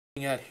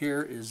Looking at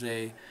here is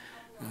a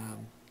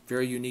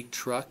very unique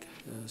truck.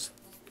 It's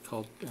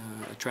called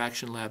a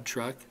Traction Lab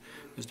truck.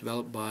 It was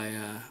developed by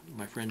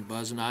my friend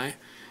Buzz and I,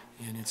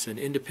 and it's an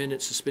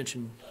independent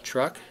suspension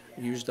truck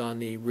used on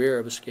the rear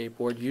of a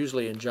skateboard,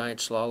 usually in giant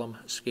slalom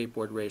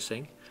skateboard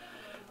racing.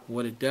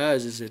 What it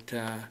does is it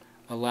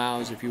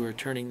allows, if you were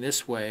turning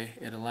this way,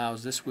 it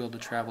allows this wheel to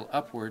travel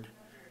upward,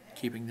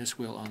 keeping this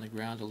wheel on the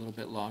ground a little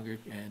bit longer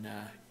and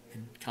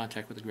in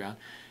contact with the ground,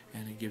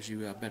 and it gives you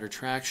better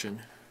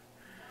traction.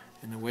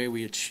 And the way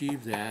we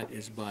achieve that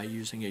is by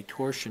using a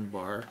torsion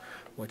bar,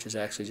 which is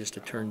actually just a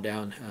turned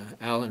down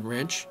Allen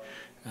wrench,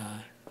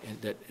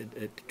 and that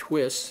it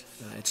twists.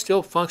 It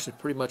still functions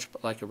pretty much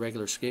like a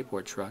regular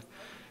skateboard truck,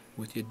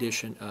 with the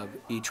addition of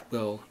each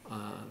wheel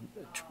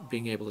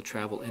being able to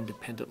travel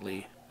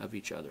independently of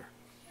each other.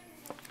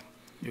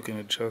 You can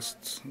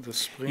adjust the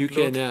spring You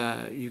can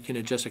load?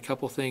 adjust a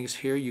couple things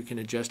here. You can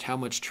adjust how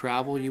much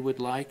travel you would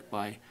like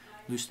by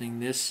loosening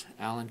this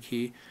Allen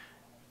key,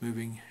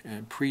 moving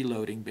and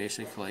preloading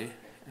basically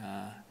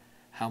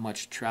how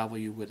much travel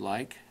you would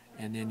like,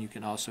 and then you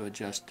can also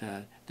adjust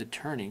the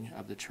turning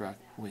of the truck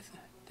with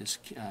this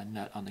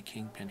nut on the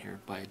kingpin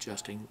here by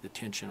adjusting the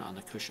tension on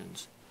the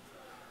cushions.